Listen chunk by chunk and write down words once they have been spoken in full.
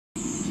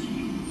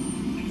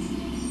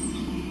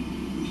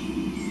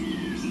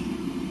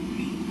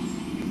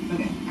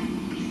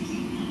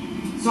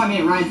So I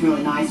mean, it rides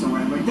really nice or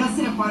whatever. It does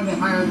sit up quite a bit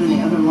higher than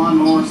the other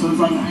lawnmower, so it's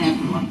like I have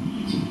to, like,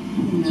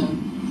 you know,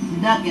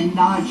 duck and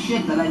dodge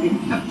shit that I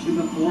didn't have to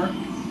before.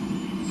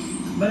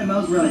 But it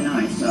mows really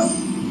nice, so.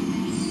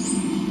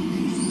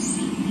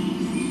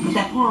 But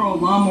that poor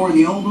old lawnmower,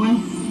 the old one,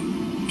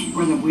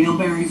 where the wheel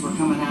bearings were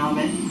coming out of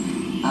it,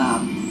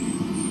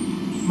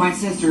 my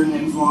sister and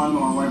them's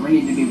lawnmower or whatever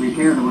needed to be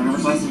repaired or whatever,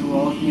 so I said,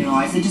 well, you know,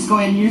 I said, just go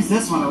ahead and use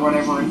this one or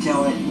whatever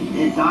until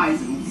it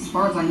dies. And as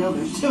far as I know,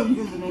 they're still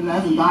using it. It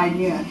hasn't died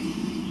yet.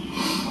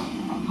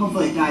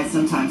 Hopefully it dies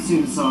sometime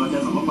soon, so it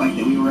doesn't look like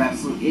that we were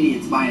absolute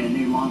idiots buying a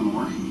new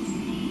lawnmower.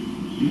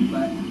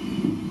 But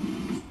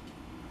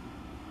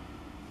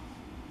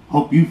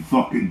hope you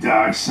fucking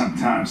die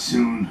sometime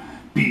soon,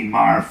 B.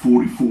 Meyer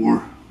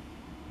 44.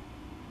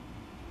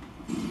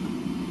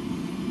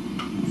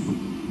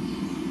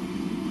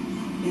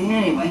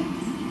 anyway,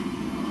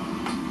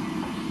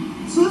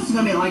 so this is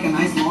going to be like a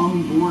nice,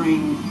 long,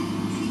 boring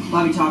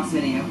Bobby Talks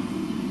video.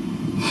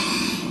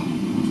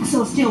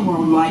 So still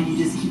worldwide, you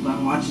just keep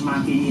on watching my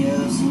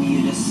videos, and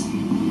you just,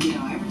 you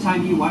know, every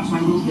time you watch my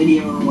little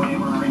video or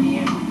whatever, and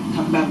you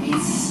talk about me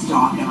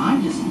stalking,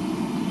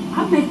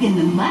 I'm making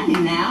the money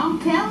now, I'm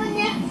telling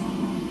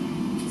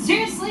you.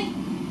 Seriously.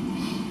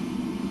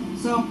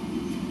 So,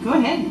 go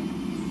ahead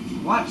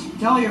and watch,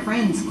 tell your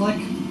friends, click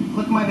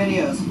my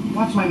videos,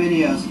 watch my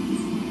videos.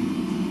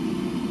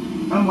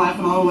 I'm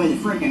laughing all the way to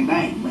the frickin'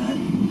 bank, bud.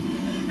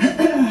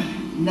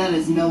 That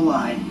is no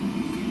lie.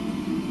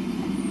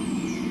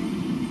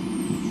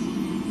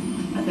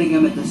 I think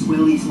I'm at the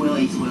swilly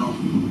swill.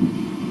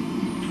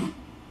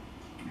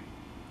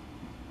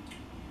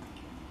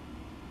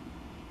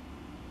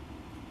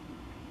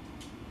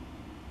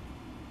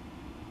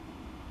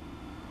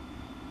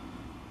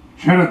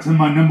 Shout out to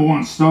my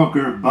 #1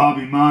 stalker,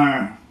 Bobby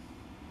Meyer.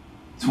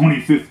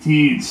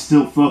 2015,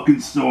 still fucking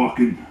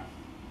stalking.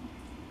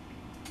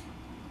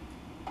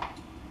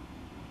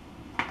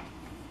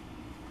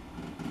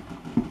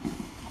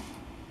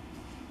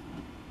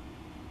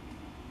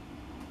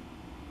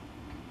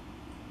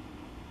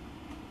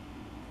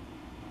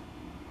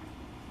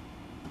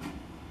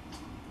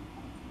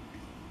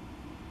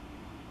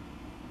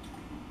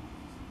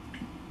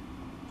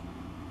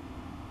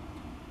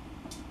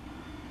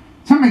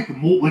 Did I make a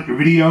malt liquor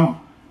video?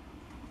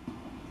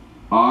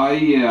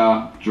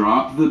 Yeah,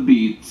 drop the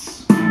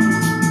beats.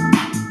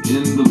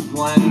 In the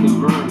planet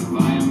of Earth,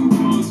 I am the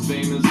most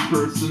famous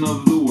person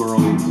of the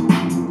world.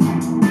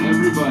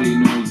 Everybody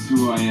knows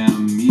who I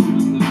am,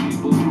 even the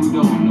people who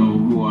don't know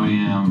who I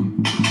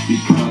am.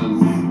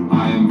 Because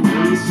I am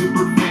very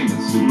super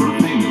famous, super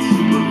famous,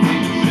 super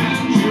famous,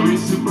 and very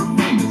super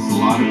famous. A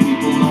lot of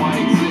people know I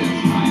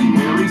exist. I am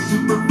very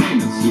super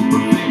famous, super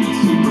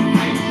famous, super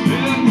famous,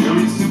 and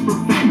very super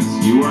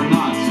famous. You are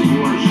not, so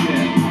you are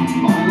shit.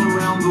 All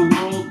around the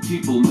world,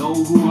 people know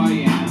who I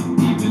am,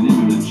 even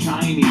in the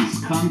Chinese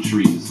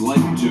countries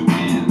like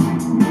Japan.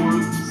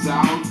 North,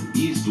 south,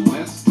 east,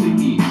 west to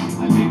east.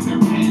 I make their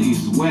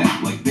panties wet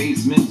like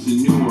basements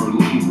in New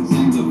Orleans.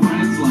 In the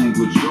French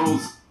language,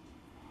 girls...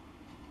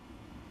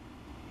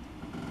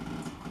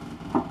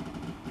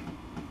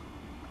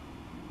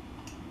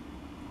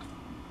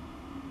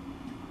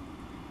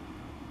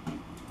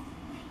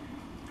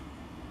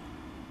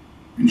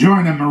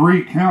 Join the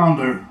Marie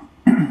Calendar.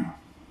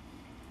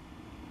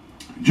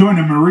 Join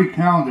the Marie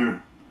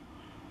Calendar.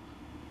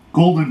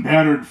 Golden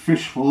battered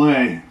fish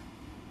fillet.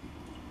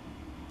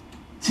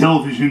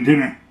 Television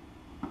dinner.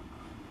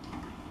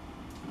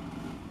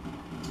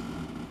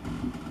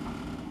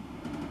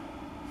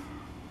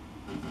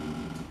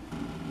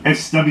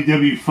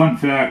 SWW fun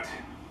fact.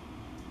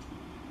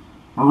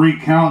 Marie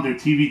Calendar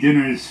TV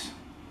dinners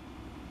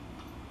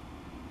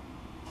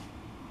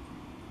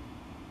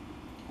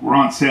were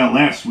on sale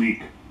last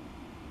week.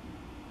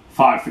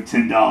 5 for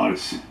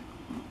 $10.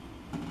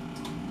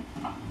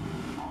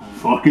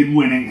 Fucking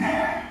winning.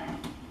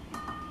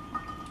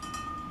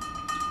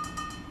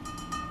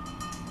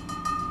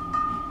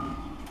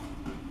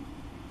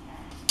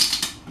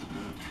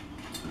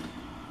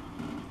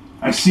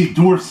 I see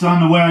Dorse on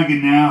the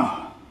wagon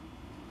now.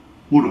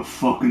 What a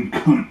fucking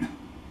cunt.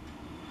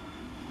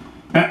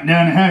 Batten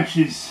down the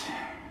hatches.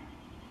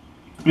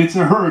 It's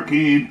a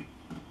hurricane.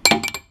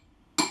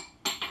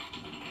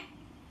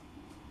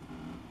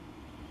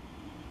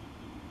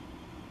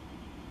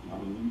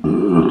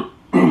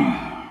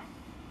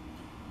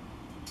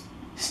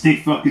 Stay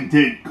fucking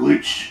dead,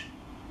 glitch.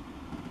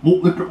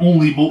 Malt liquor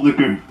only, malt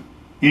liquor.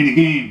 In the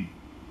game.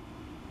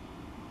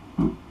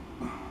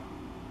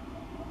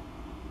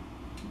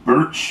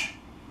 Birch.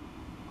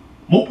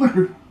 Malt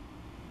liquor.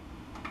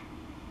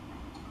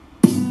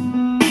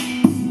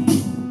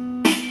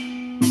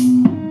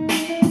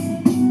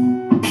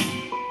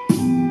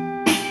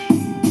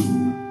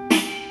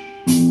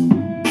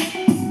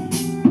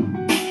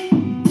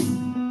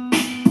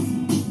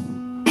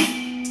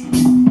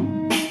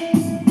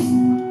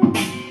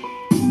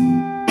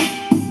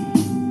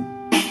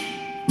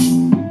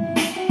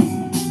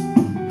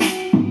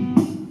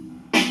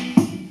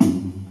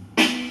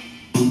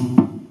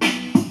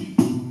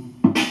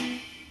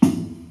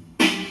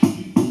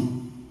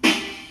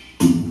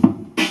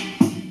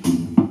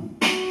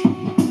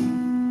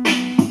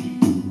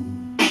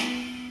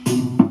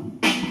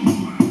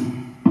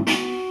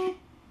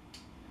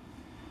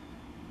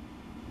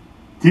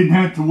 Didn't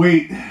have to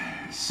wait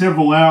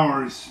several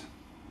hours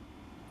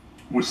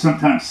or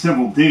sometimes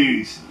several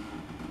days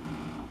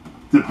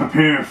to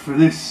prepare for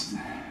this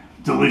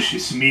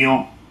delicious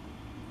meal.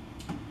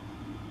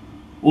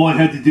 All I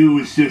had to do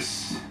was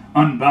just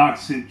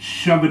unbox it,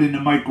 shove it in the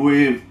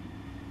microwave,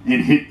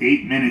 and hit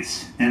 8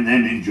 minutes and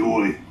then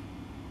enjoy.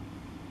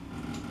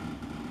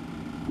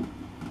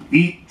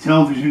 Eat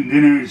television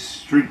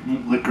dinners, drink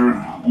malt liquor,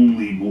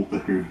 only malt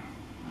liquor.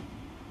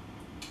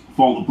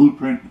 Follow the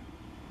blueprint.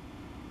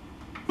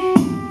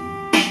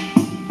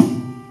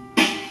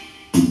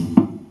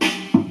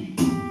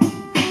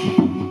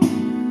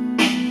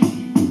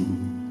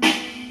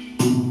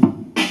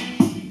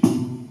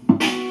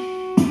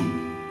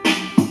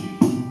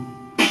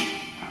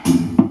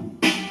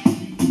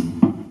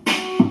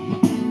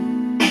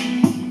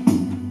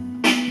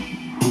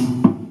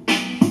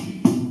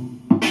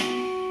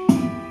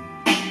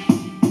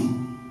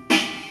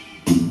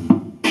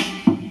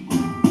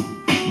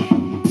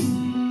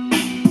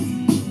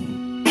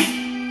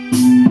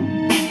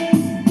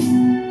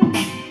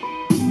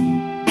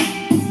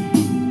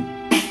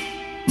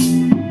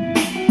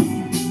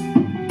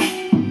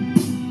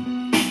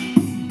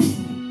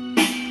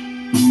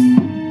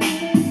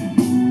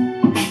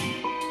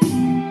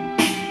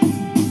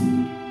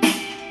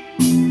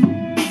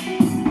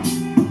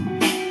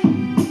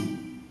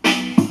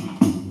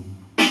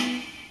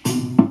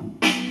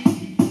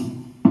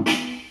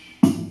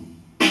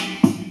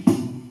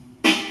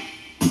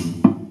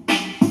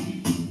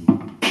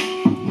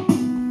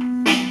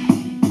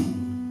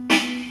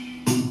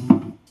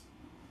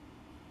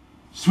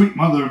 Sweet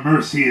mother of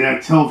mercy,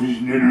 that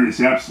television dinner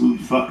is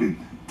absolutely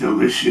fucking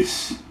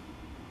delicious.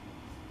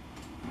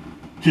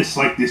 Just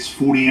like this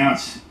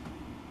 40-ounce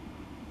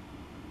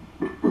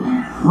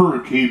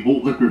Hurricane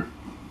malt liquor.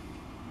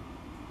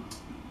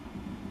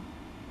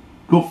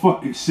 Go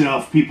fuck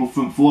yourself, people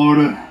from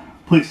Florida.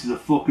 Place is a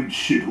fucking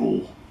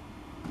shithole.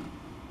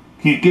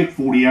 Can't get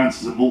 40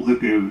 ounces of malt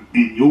liquor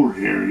in your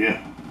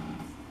area.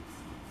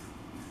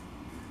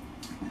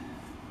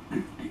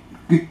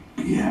 Good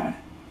God.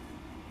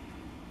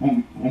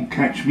 Won't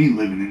catch me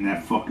living in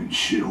that fucking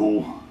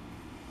shithole.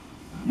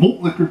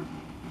 Malt liquor.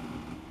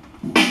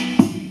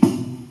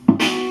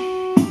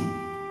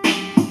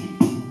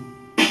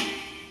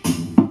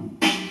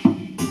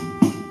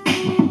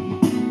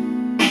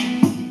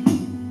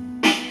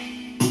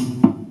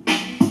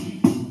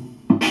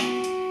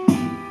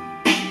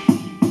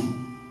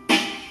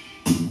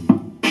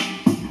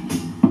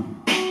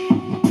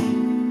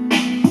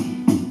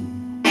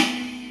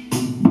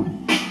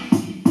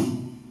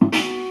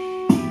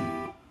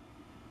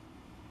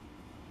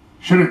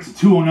 Shout out to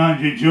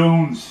 209 J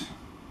Jones.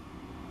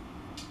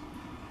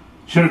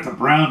 Shout out to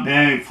Brown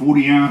Bag,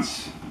 40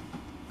 ounce.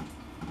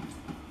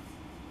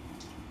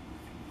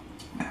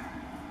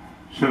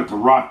 Shout out to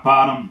Rock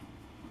Bottom.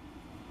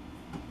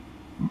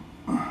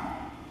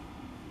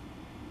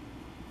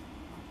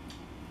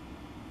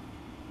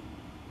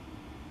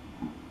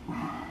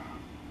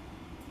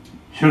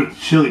 Shout out to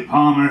Chili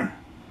Palmer.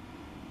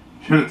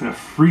 Shout out to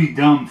Free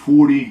Dumb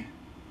 40.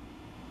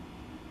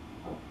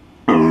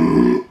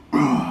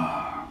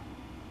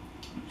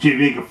 J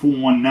Vega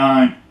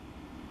 419.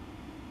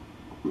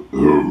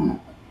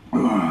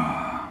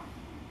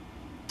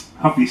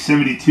 Huffy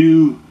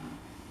 72.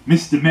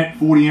 Mr. Met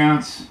 40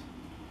 ounce.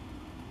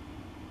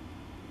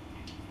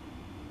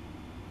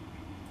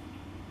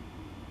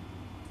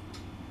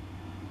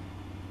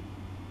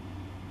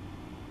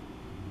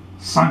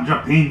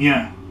 Sandra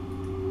Pena.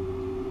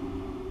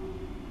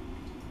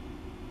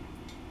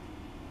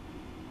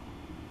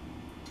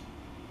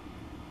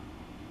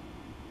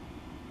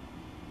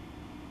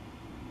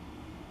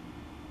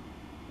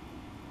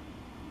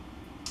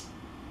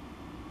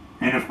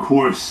 And of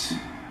course,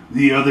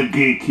 the other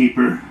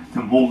gatekeeper,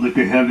 the malt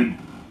liquor heaven.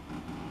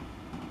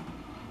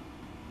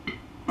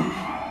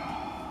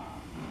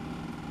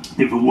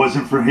 If it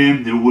wasn't for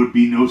him, there would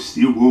be no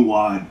Steel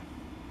Worldwide.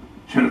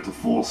 Shout out to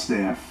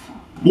Falstaff.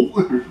 Malt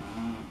liquor.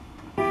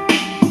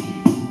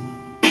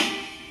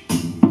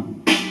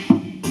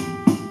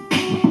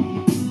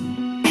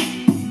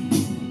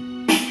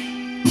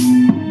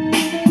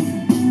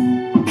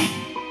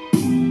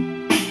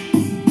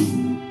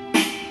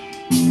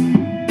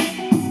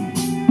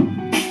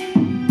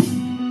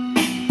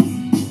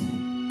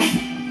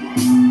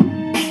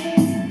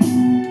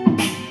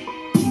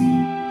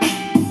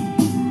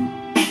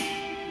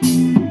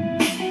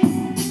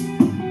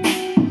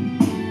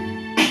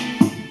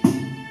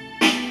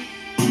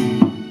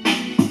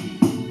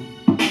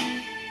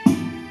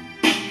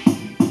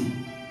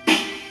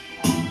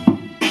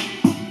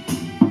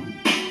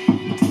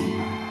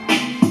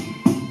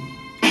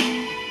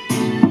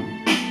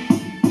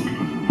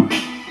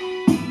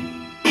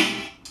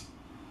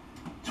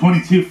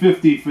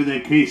 $22.50 for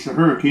that case of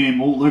Hurricane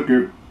malt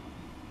liquor.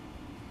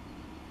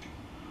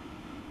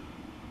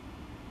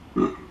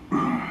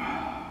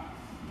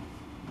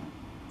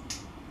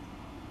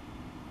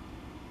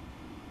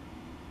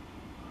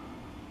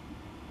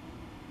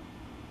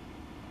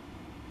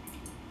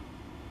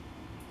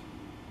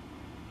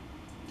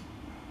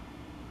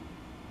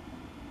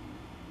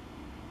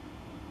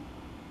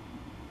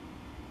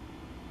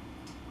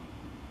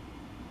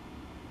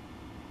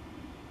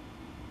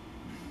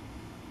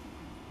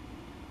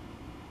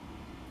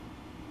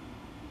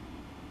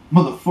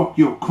 Motherfuck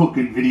your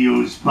cooking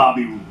videos,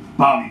 Bobby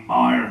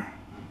Meyer.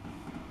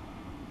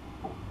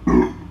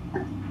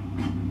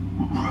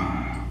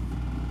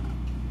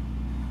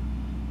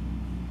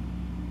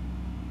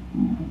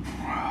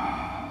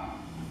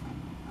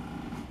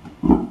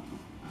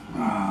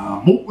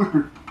 Malt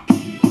liquor.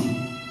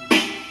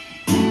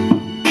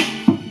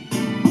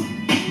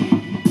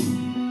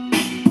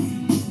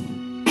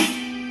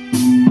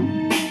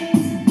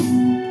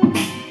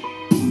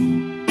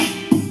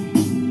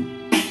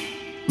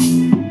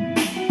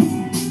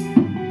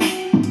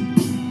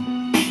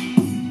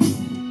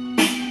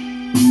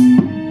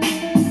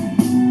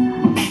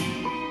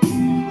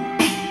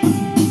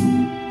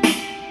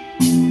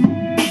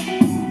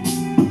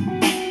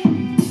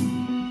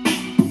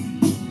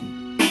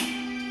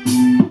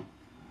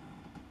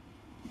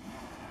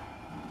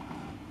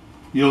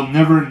 You'll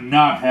never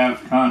not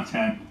have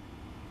content.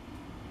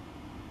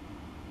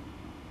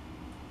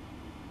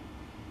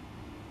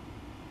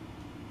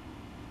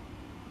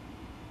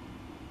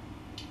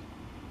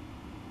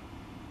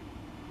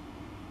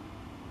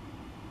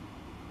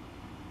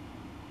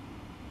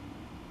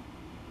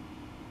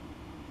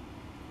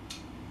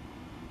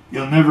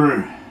 You'll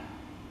never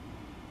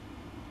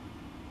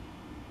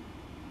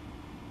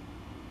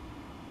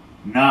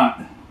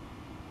not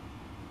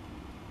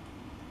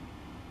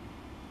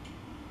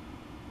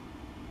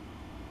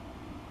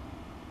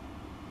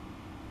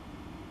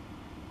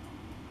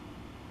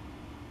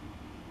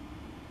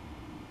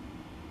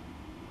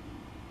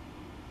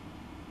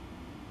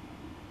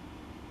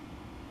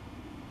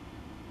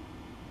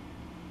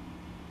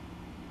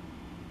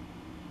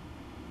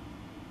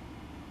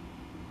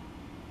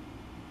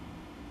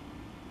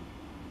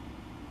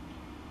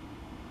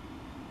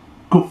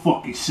Go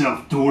fuck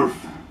yourself, dwarf.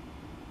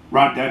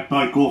 Ride that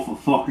bike off a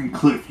fucking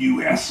cliff,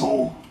 you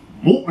asshole.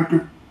 Malt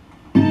liquor.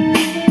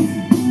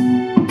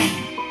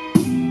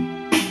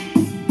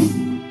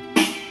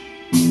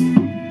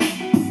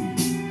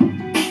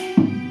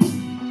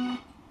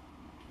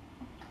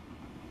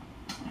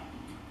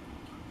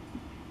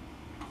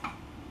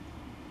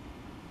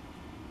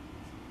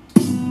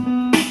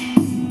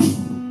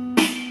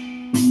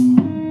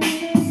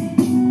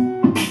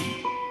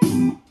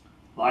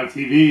 Live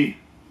TV.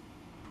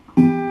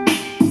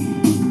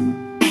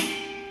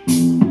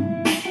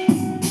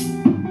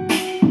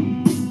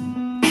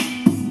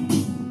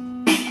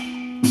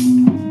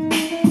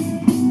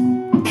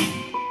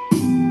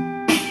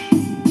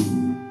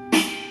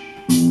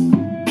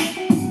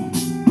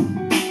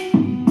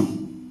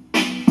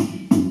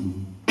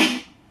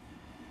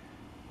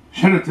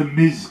 Shout out to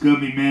Ms.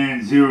 Gummy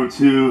Man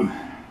 02.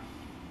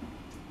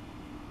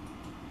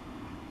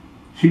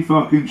 She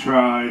fucking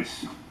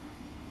tries.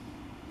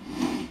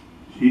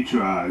 She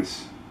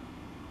tries.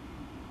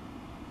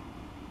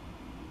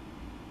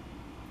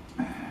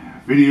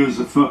 Videos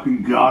are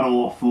fucking god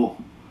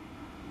awful,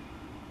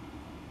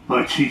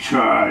 but she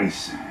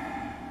tries.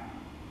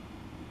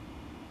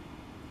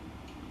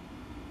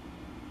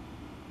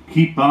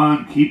 Keep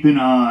on keeping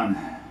on,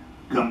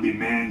 Gumby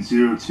Man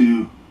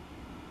 02.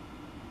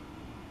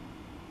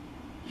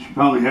 She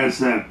probably has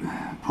that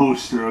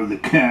poster of the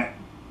cat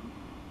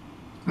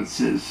that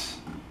says,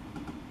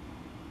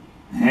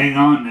 "Hang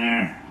on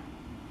there."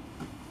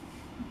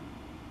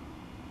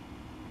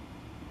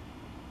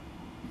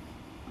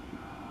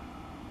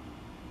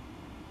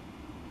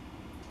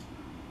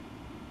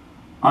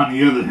 On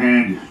the other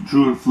hand,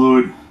 Druid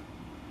Fluid,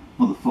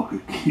 motherfucker,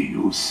 kill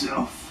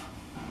yourself.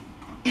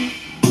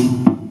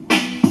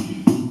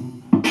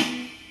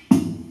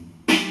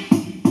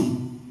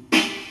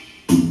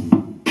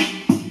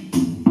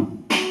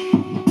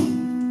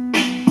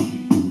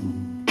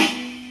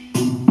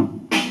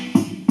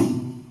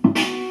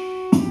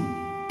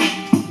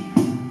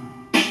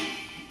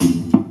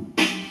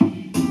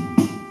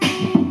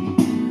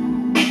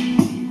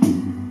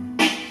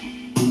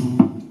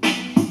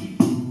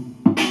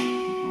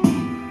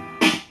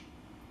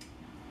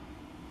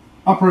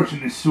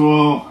 Operation is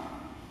slow.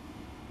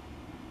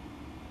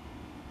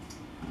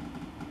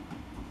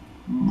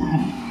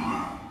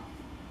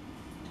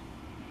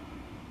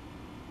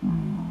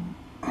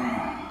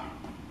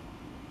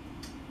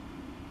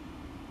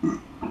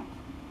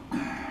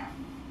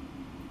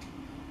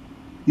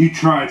 You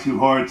try too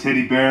hard,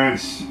 teddy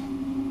bears.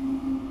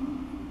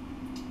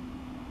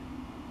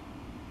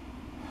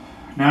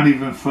 Not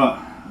even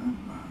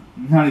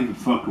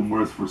fucking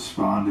worth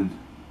responding.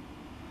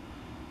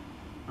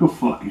 Go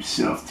fuck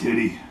yourself,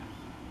 Titty.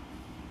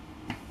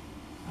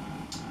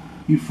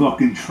 You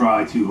fucking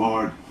try too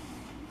hard.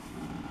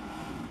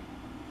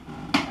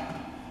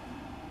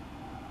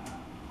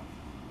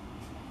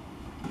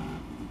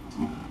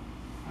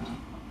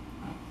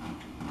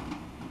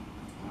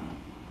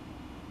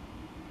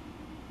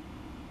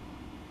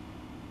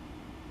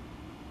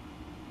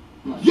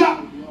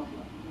 Yeah!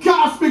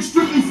 Cosmic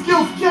Strictly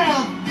Skills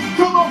Cam!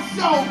 Come on,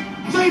 show!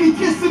 JD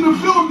Kiss in the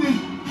building!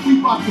 We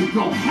about to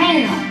go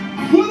ham!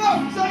 What up,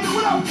 Jada?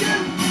 What up,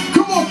 kid?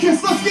 Come on,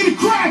 Kiss, let's get it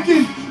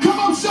cracking! Come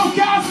on, show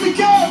Cosmic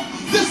Cam!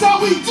 This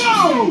how we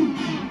do!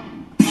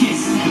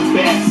 Kiss is the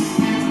best.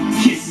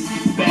 Kiss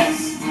is the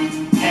best.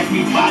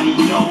 everybody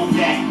know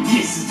that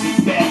Kiss is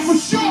the best. For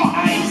sure.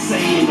 I ain't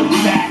saying I'm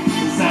back,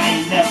 cause I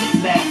ain't never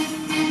left.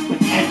 But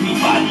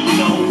everybody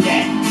know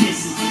that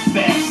Kiss is the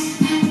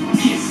best.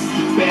 Kiss is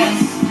the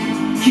best.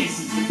 Kiss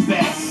is the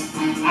best.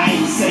 I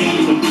ain't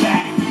saying I'm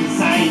back,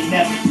 cause I ain't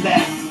never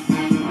left.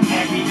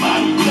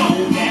 Everybody know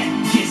that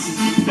Kiss is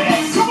the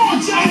best. Come on,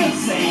 I Jada. ain't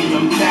saying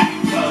I'm back,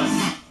 cause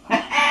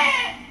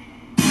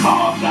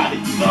car got a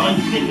gun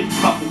and a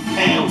couple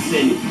pounds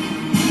in it.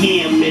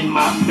 Yeah, I'm in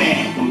my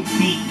bag, I'm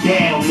beat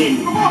down in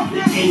it. Come on,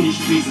 The Chris.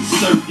 industry's a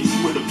circus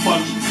with a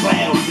bunch of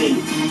clowns in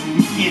it.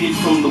 You get it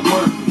from the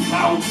workers,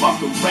 I don't fuck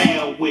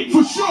around with it.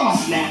 For sure.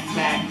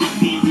 Snapback,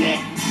 V-neck,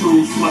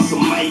 cruise plus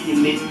I'm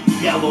lighting it.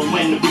 Yellow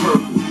and the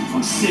purple,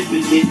 I'm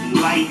sipping it and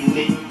lighting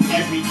it.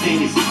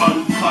 Everything is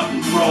uncut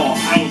and raw,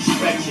 I ain't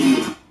stretching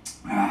it.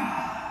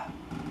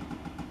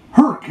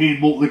 Hurricane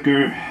malt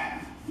liquor,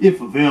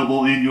 if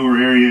available in your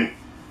area,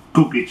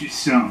 go get you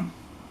some.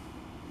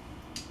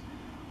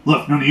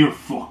 Left none of your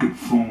fucking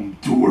phone,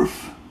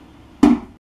 dwarf.